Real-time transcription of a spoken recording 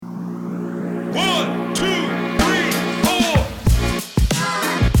1, 2, 3, 4.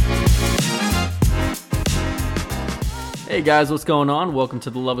 Hey guys, what's going on? Welcome to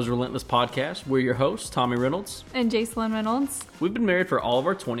the Love is Relentless podcast. We're your hosts, Tommy Reynolds. And Jacelyn Reynolds. We've been married for all of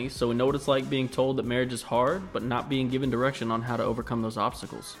our 20s, so we know what it's like being told that marriage is hard, but not being given direction on how to overcome those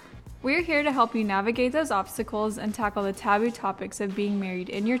obstacles. We're here to help you navigate those obstacles and tackle the taboo topics of being married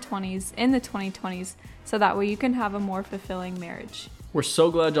in your 20s, in the 2020s, so that way you can have a more fulfilling marriage. We're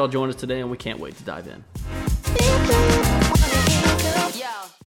so glad y'all joined us today, and we can't wait to dive in.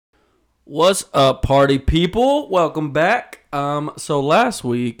 What's up, party people? Welcome back. So last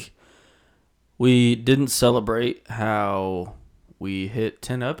week, we didn't celebrate how we hit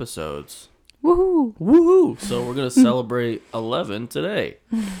 10 episodes. Woohoo! Woohoo! So we're going to celebrate 11 today.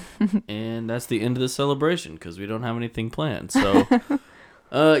 And that's the end of the celebration because we don't have anything planned. So,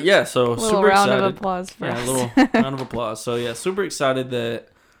 so super round excited. of applause for us. A little round of applause. So, yeah, super excited that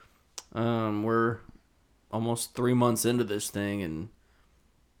we're almost 3 months into this thing. And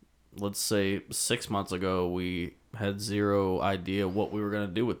let's say 6 months ago, we had zero idea what we were going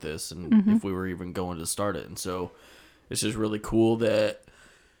to do with this and if we were even going to start it. And so it's just really cool that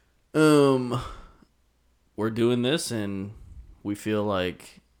we're doing this, and we feel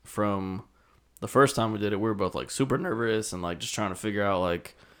like from the first time we did it, we were both like super nervous and like just trying to figure out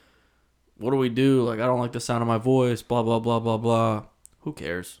like, what do we do? Like, I don't like the sound of my voice, blah, blah, blah, blah, blah. Who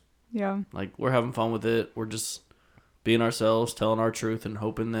cares? Yeah. Like, we're having fun with it. We're just being ourselves, telling our truth, and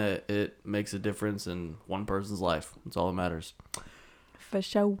hoping that it makes a difference in one person's life. That's all that matters. For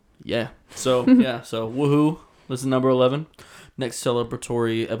sure. Yeah. So, so woohoo. This is number 11. Next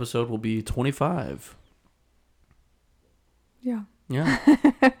celebratory episode will be 25. Yeah. Yeah.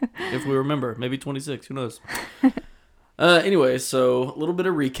 If we remember. Maybe 26. Who knows? Anyway, so a little bit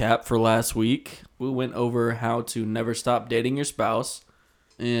of recap for last week. We went over how to never stop dating your spouse.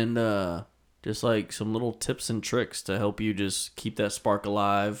 And just like some little tips and tricks to help you just keep that spark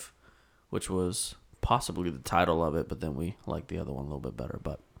alive, which was possibly the title of it, but then we liked the other one a little bit better,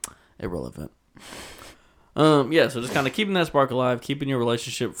 but irrelevant. So just kind of keeping that spark alive, keeping your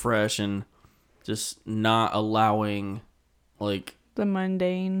relationship fresh, and just not allowing like the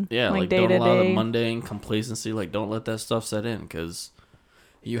mundane, like day don't to allow day. the mundane complacency. Like, don't let that stuff set in, because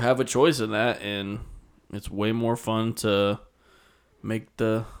you have a choice in that, and it's way more fun to make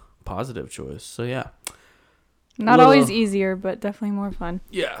the positive choice. So yeah, Not always easier, but definitely more fun.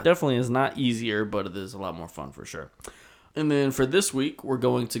 Yeah, definitely is not easier, but it is a lot more fun for sure. And then for this week, we're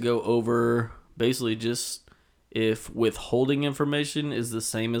going to go over basically just if withholding information is the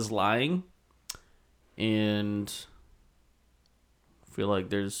same as lying. And I feel like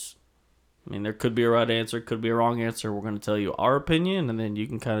there could be a right answer, could be a wrong answer. We're going to tell you our opinion, and then you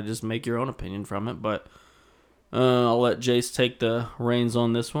can kind of just make your own opinion from it. But I'll let Jace take the reins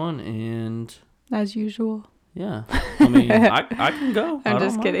on this one. And As usual. yeah, I mean, I can go. I'm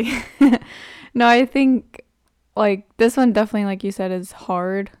just kidding. No, I think like this one definitely, like you said, is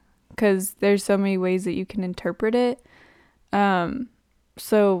hard because there's so many ways that you can interpret it.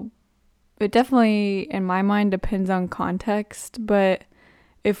 So it definitely, in my mind, depends on context. But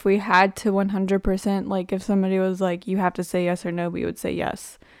if we had to 100%, like if somebody was like, you have to say yes or no, we would say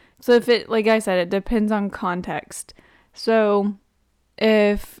yes. So if it, like I said, it depends on context. So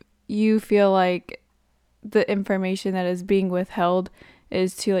if you feel like the information that is being withheld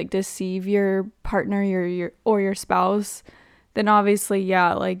is to like deceive your partner, your spouse, then obviously,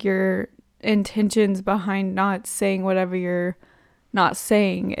 yeah, like your intentions behind not saying whatever you're not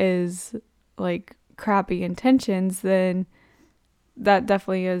saying is like crappy intentions, then that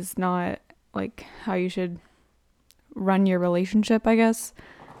definitely is not like how you should run your relationship, I guess.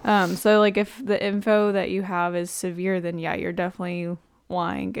 So like if the info that you have is severe, then yeah, you're definitely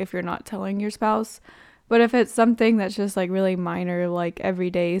lying if you're not telling your spouse. But if it's something that's just like really minor, like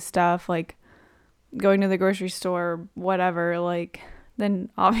everyday stuff, like going to the grocery store, whatever, like then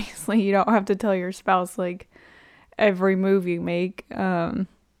obviously you don't have to tell your spouse like every move you make.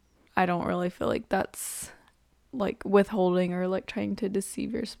 I don't really feel like that's like withholding or like trying to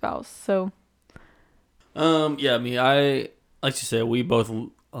deceive your spouse. So yeah, I mean, I like you said, we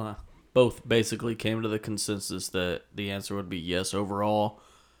both basically came to the consensus that the answer would be yes overall.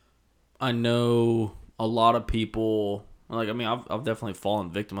 I know a lot of people, like, I mean, I've definitely fallen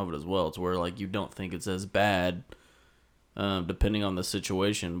victim of it as well. It's where like you don't think it's as bad, depending on the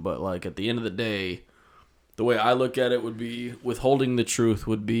situation. But like at the end of the day, the way I look at it would be withholding the truth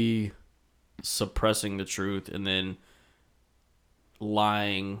would be suppressing the truth, and then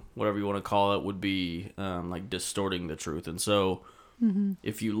lying, whatever you want to call it, would be like distorting the truth. And so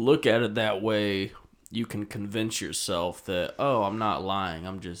if you look at it that way, you can convince yourself that, oh, I'm not lying,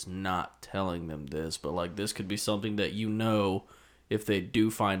 I'm just not telling them this. But like, this could be something that, you know, if they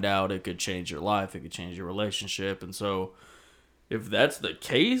do find out, it could change your life, it could change your relationship. And so if that's the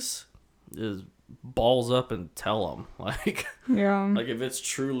case, just balls up and tell them. Like, Yeah. like if it's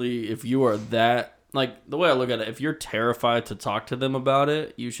truly, if you are that, like, the way I look at it, if you're terrified to talk to them about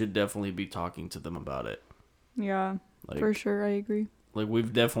it, you should definitely be talking to them about it. Yeah. Like, For sure, I agree. like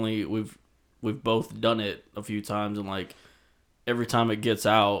we've both done it a few times, and like every time it gets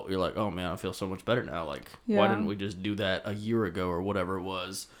out, you're like, oh man, I feel so much better now. Like, why didn't we just do that a year ago or whatever it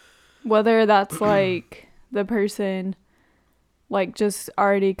was? Whether that's like the person like just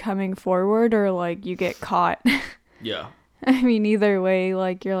already coming forward, or like you get caught. Yeah. I mean, either way,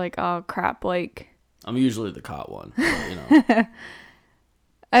 like you're like, oh crap, like I'm usually the caught one, but, you know.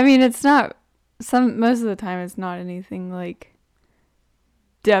 I mean, it's not most of the time it's not anything like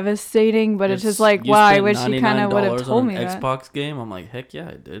devastating, but it's just like, wow, I wish you kind of would have told me that. Xbox game. I'm like, heck yeah,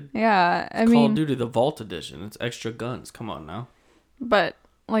 I did. Yeah, I Call mean, of Duty the Vault Edition. It's extra guns. Come on now. but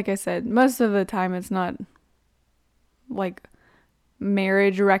like I said, most of the time it's not like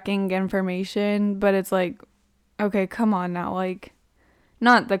marriage wrecking information, but it's like, okay, come on now, like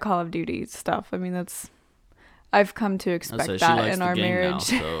not the Call of Duty stuff. I mean, I've come to expect that in our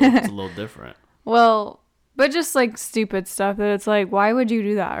marriage. Now, so it's a little different. Well, but just like stupid stuff that it's like, why would you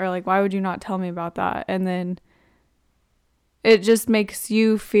do that? Or like, why would you not tell me about that? And then it just makes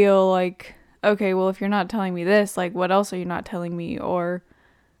you feel like, okay, well, if you're not telling me this, like, what else are you not telling me? Or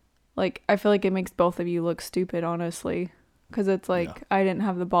like, I feel like it makes both of you look stupid, honestly. Because it's like, yeah. I didn't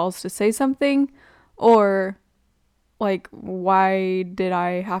have the balls to say something, or like, why did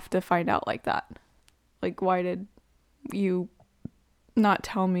I have to find out like that? Like, why did you not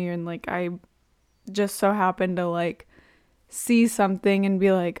tell me? And like, I just so happened to like see something and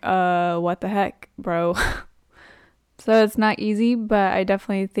be like, what the heck, bro? So it's not easy, but I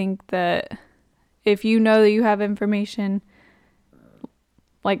definitely think that if you know that you have information,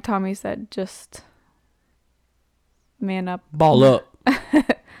 like Tommy said, just man up. Ball up.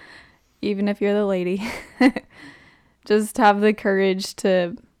 Even if you're the lady. Just have the courage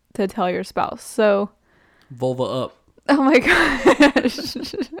to tell your spouse. So vulva up. Oh my gosh.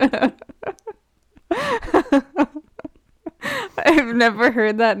 I've never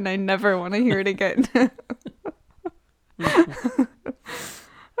heard that, and I never want to hear it again.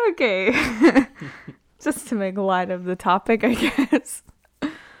 Okay. Just to make light of the topic, I guess.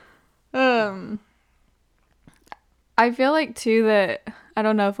 I feel like too that, I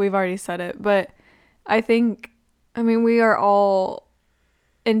don't know if we've already said it, but I mean, we are all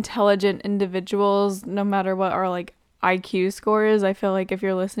intelligent individuals, no matter what our like IQ score is. I feel like if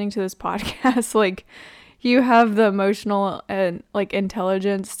you're listening to this podcast, like you have the emotional and like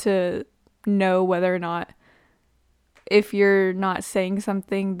intelligence to know whether or not, if you're not saying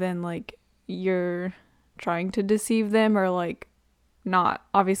something, then like you're trying to deceive them, or like not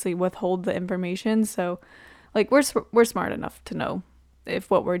obviously withhold the information. So like we're smart enough to know if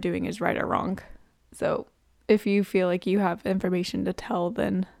what we're doing is right or wrong. So if you feel like you have information to tell,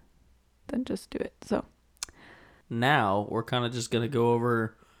 then just do it. So now we're kind of just going to go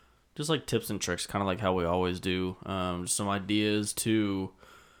over just like tips and tricks, kind of like how we always do. Just some ideas to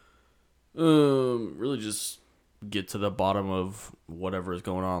really just get to the bottom of whatever is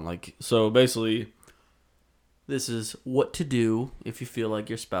going on. Like, so basically, this is what to do if you feel like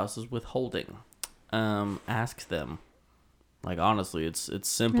your spouse is withholding. Ask them. Like, honestly, it's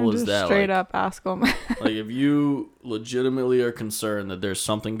simple as that. Straight up ask them. Like, if you legitimately are concerned that there's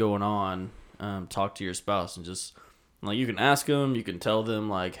something going on, talk to your spouse and just, like, you can ask them, you can tell them,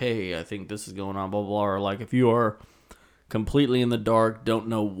 like, hey, I think this is going on, blah, blah, blah. Or, like, if you are completely in the dark, don't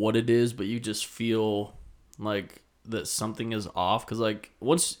know what it is, but you just feel like that something is off. Because, like,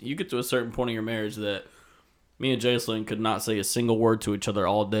 once you get to a certain point in your marriage that me and Jacelyn could not say a single word to each other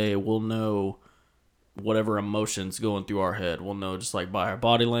all day, we'll know whatever emotions going through our head. We'll know just like by our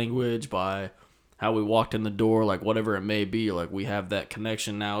body language, by how we walked in the door, like whatever it may be. Like, we have that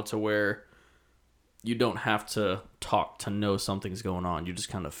connection now to where you don't have to talk to know something's going on. You just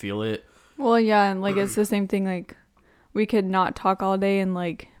kind of feel it. Well, yeah, and like it's the same thing. Like, we could not talk all day and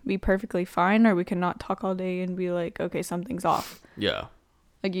like be perfectly fine, or we could not talk all day and be like, okay, something's off. Yeah.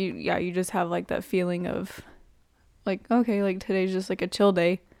 Like you just have like that feeling of like, okay, like today's just like a chill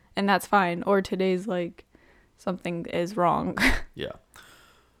day, and that's fine. Or today's like something is wrong. Yeah.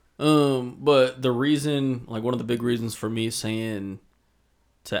 But the reason, like one of the big reasons for me saying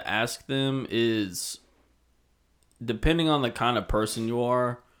to ask them is, depending on the kind of person you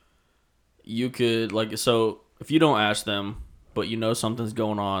are, you could like, so if you don't ask them, but you know something's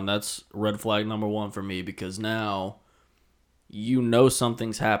going on, that's red flag number one for me, because now you know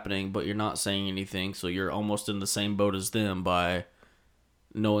something's happening, but you're not saying anything, so you're almost in the same boat as them by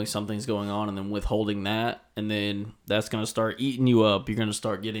knowing something's going on and then withholding that, and then that's going to start eating you up. You're going to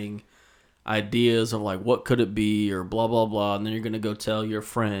start getting ideas of like, what could it be, or blah, blah, blah, and then you're going to go tell your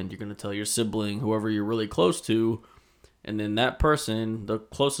friend, you're going to tell your sibling, whoever you're really close to, and then that person, the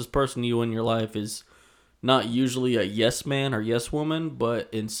closest person to you in your life, is not usually a yes man or yes woman, but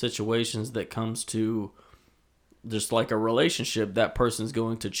in situations that comes to just like a relationship, that person's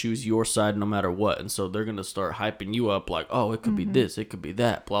going to choose your side no matter what. And so they're going to start hyping you up like, oh, it could be this, it could be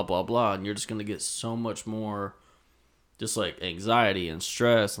that, blah, blah, blah. And you're just going to get so much more just like anxiety and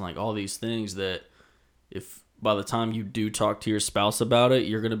stress and like all these things that if by the time you do talk to your spouse about it,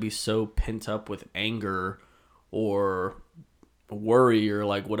 you're going to be so pent up with anger or worry or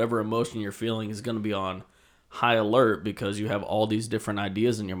like whatever emotion you're feeling is going to be on high alert because you have all these different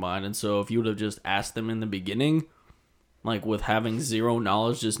ideas in your mind. And so if you would have just asked them in the beginning, like with having zero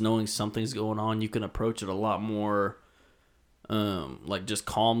knowledge, just knowing something's going on, you can approach it a lot more like just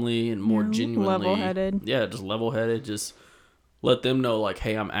calmly and more genuinely level-headed. Yeah, just level-headed. Just let them know like,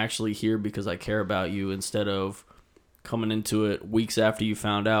 hey, I'm actually here because I care about you, instead of coming into it weeks after you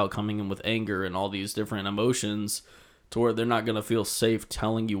found out, coming in with anger and all these different emotions to where they're not going to feel safe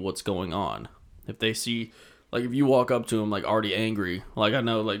telling you what's going on. If they see, like if you walk up to them like already angry, like I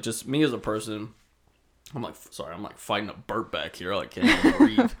know like just me as a person, I'm like fighting a burp back here. I like can't even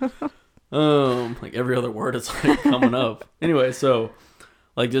breathe. Like every other word is like coming up. Anyway, so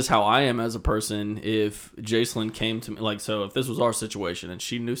like just how I am as a person, if Jacelyn came to me, like, so if this was our situation and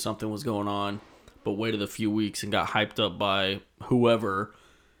she knew something was going on, but waited a few weeks and got hyped up by whoever,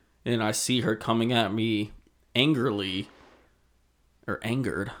 and I see her coming at me angrily, or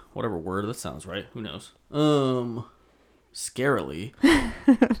angered, whatever word that sounds right, who knows, scarily,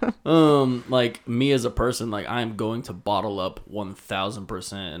 like me as a person, like I'm going to bottle up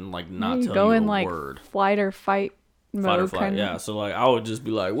 1000% and like not tell you a like word. Flight or fight mode. Fight or flight, yeah. So like I would just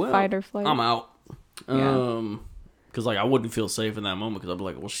be like, well, fight or flight. I'm out. Because like I wouldn't feel safe in that moment, because I'd be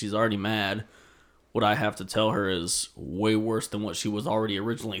like, well, she's already mad. What I have to tell her is way worse than what she was already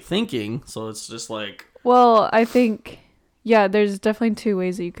originally thinking. So it's just like, well, I think, yeah, there's definitely two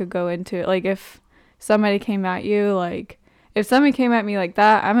ways that you could go into it. Like if somebody came at you, like if somebody came at me like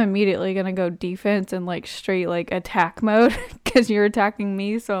that, I'm immediately gonna go defense and like straight like attack mode because you're attacking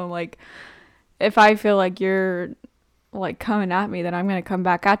me. So like if I feel like you're like coming at me, then I'm gonna come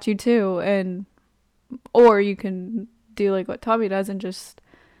back at you too. And or you can do like what Tommy does and just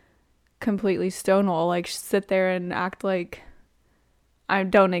completely stonewall, like sit there and act like I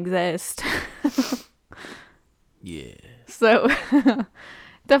don't exist. yeah. So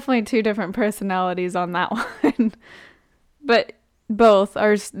definitely two different personalities on that one. But both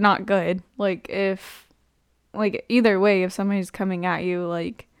are not good. Like if, like either way, if somebody's coming at you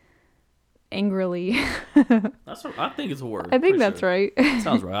like angrily, That's what, I think it's a word. I think that's right.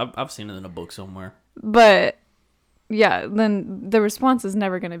 Sounds right. I've seen it in a book somewhere. But yeah, then the response is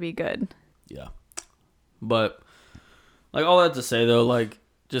never going to be good. Yeah. But like all that to say though, like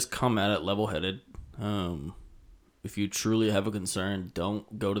just come at it level-headed. If you truly have a concern,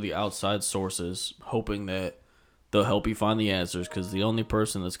 don't go to the outside sources hoping that they'll help you find the answers, because the only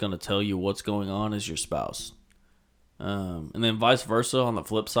person that's going to tell you what's going on is your spouse. And then vice versa on the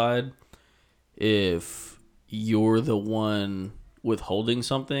flip side, if you're the one withholding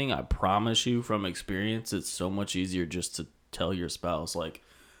something, I promise you from experience, it's so much easier just to tell your spouse. Like,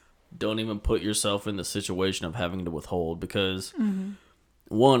 don't even put yourself in the situation of having to withhold, because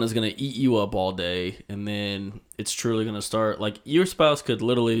one is going to eat you up all day, and then it's truly going to start, like, your spouse could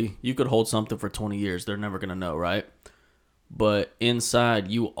literally, you could hold something for 20 years, they're never going to know, right? But inside,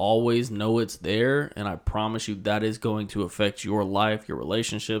 you always know it's there, and I promise you that is going to affect your life, your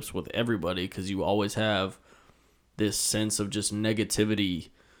relationships with everybody, because you always have this sense of just negativity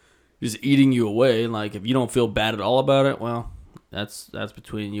just eating you away. And like, if you don't feel bad at all about it, well, that's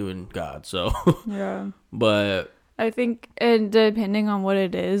between you and God. So yeah, but I think, and depending on what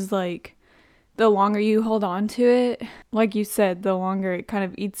it is, like the longer you hold on to it, like you said, the longer it kind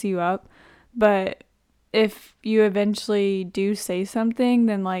of eats you up. But if you eventually do say something,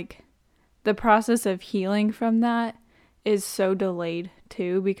 then like the process of healing from that is so delayed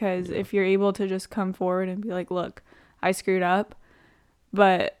too, because if you're able to just come forward and be like, look, I screwed up,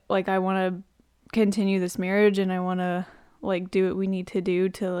 but like I want to continue this marriage and I want to like do what we need to do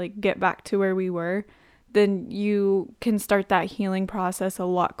to like get back to where we were, then you can start that healing process a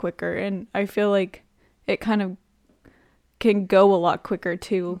lot quicker. And I feel like it kind of can go a lot quicker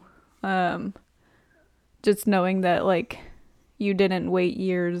too. Just knowing that like you didn't wait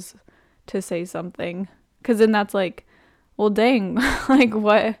years to say something. Because then that's like, well, dang,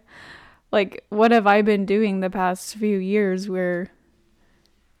 what have I been doing the past few years where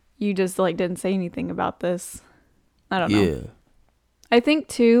you just like didn't say anything about this? I don't know. I think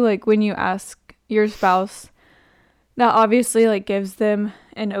too, like when you ask your spouse, that obviously like gives them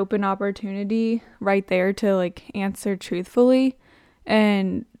an open opportunity right there to like answer truthfully.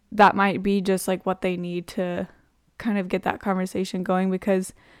 And that might be just like what they need to kind of get that conversation going,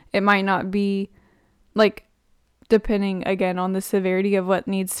 because it might not be like, depending again on the severity of what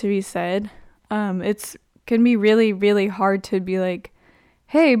needs to be said. It's can be really, really hard to be like,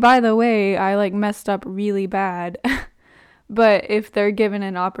 hey, by the way, I like messed up really bad. But if they're given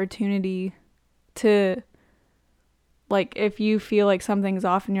an opportunity to, like, if you feel like something's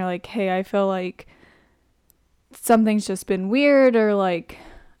off and you're like, hey, I feel like something's just been weird, or like,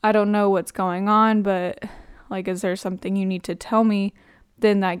 I don't know what's going on, but like, is there something you need to tell me?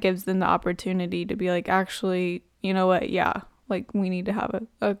 Then that gives them the opportunity to be like, actually, you know what? Yeah, like we need to have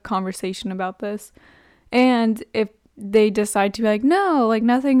a conversation about this. And if they decide to be like, no, like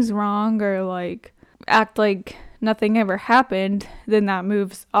nothing's wrong, or like act like nothing ever happened, then that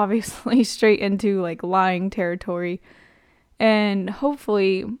moves obviously straight into like lying territory. And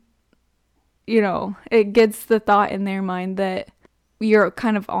hopefully, you know, it gets the thought in their mind that you're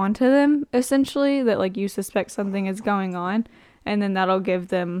kind of onto them, essentially, that like you suspect something is going on. And then that'll give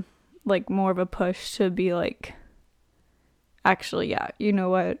them like more of a push to be like, actually, yeah, you know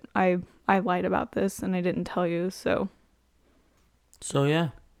what? I lied about this and I didn't tell you. So yeah.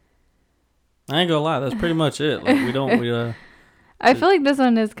 I ain't gonna lie, that's pretty much it. Like I feel like this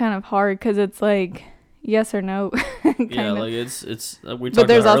one is kind of hard because it's like yes or no. yeah, like it's we talked but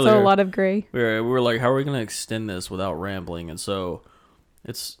there's about also earlier, a lot of gray. we were like, how are we gonna extend this without rambling? And so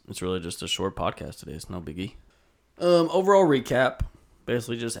it's really just a short podcast today. It's no biggie. Overall recap,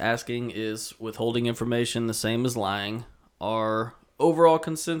 basically just asking, is withholding information the same as lying? Our overall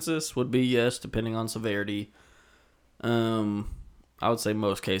consensus would be yes, depending on severity. I would say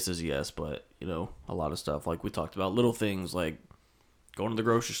most cases yes, but you know, a lot of stuff like we talked about, little things like going to the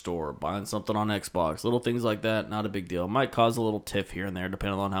grocery store, buying something on Xbox, little things like that, not a big deal. It might cause a little tiff here and there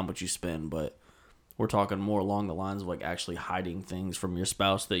depending on how much you spend, but we're talking more along the lines of like actually hiding things from your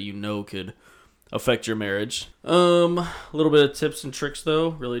spouse that you know could affect your marriage. A little bit of tips and tricks though.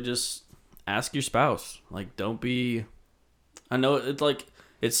 Really just ask your spouse. Like, don't be... I know it's like,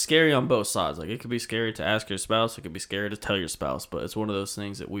 it's scary on both sides. Like, it could be scary to ask your spouse. It could be scary to tell your spouse. But it's one of those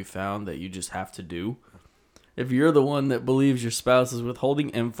things that we found that you just have to do. If you're the one that believes your spouse is withholding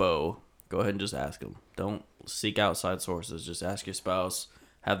info, go ahead and just ask them. Don't seek outside sources. Just ask your spouse.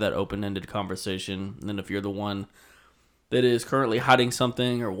 Have that open-ended conversation. And then if you're the one that is currently hiding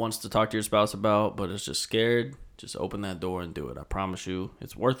something or wants to talk to your spouse about but is just scared, just open that door and do it. I promise you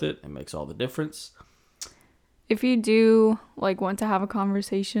it's worth it. It makes all the difference. If you do like want to have a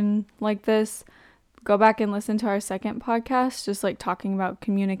conversation like this, go back and listen to our second podcast, just like talking about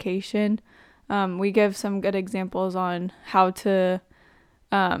communication. We give some good examples on how to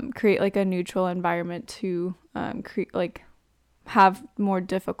create like a neutral environment to create like have more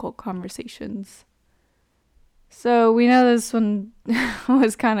difficult conversations. So we know this one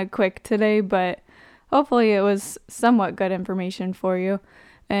was kind of quick today, but hopefully it was somewhat good information for you,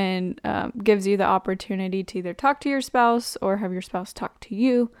 and gives you the opportunity to either talk to your spouse or have your spouse talk to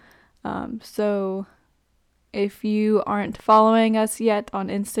you. So if you aren't following us yet on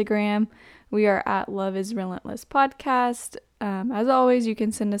Instagram, we are at Love is Relentless Podcast. As always, you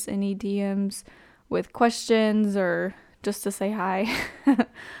can send us any DMs with questions or just to say hi.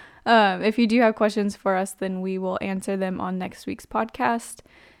 If you do have questions for us, then we will answer them on next week's podcast.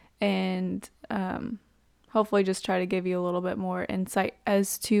 And hopefully just try to give you a little bit more insight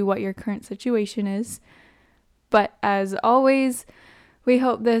as to what your current situation is. But as always, we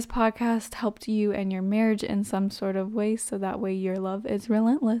hope this podcast helped you and your marriage in some sort of way, so that way your love is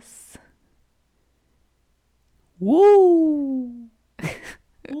relentless. Woo!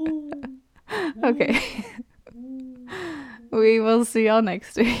 Okay. We will see y'all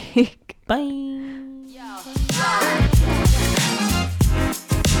next week. Bye.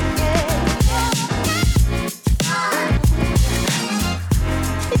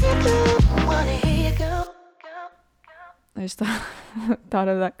 I just thought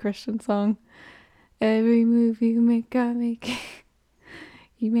of that Christian song. Every move you make, I make.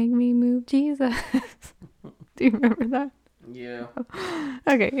 You make me move, Jesus. Do you remember that? Yeah.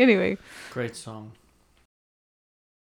 Okay, anyway. Great song.